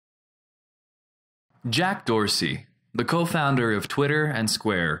Jack Dorsey, the co-founder of Twitter and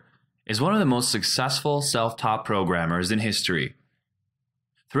Square, is one of the most successful self-taught programmers in history.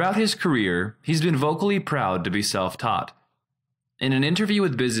 Throughout his career, he's been vocally proud to be self-taught. In an interview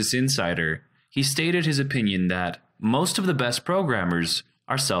with Business Insider, he stated his opinion that most of the best programmers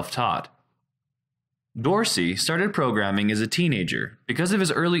are self-taught. Dorsey started programming as a teenager because of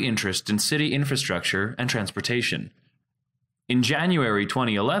his early interest in city infrastructure and transportation. In January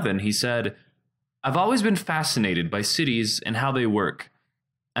 2011, he said, "I've always been fascinated by cities and how they work,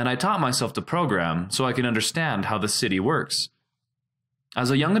 and I taught myself to program so I can understand how the city works."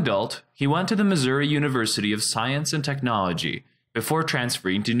 As a young adult, he went to the Missouri University of Science and Technology before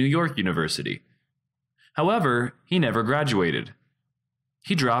transferring to New York University. However, he never graduated.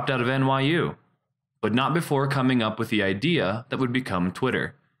 He dropped out of NYU, but not before coming up with the idea that would become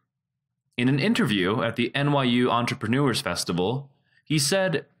Twitter. In an interview at the NYU Entrepreneurs Festival, he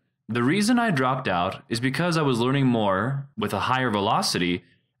said, "The reason I dropped out is because I was learning more with a higher velocity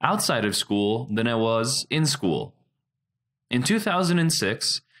outside of school than I was in school." In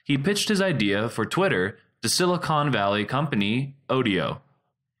 2006, he pitched his idea for Twitter to Silicon Valley company Odeo.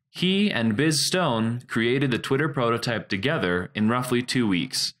 He and Biz Stone created the Twitter prototype together in roughly 2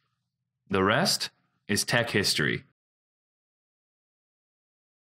 weeks. The rest is tech history.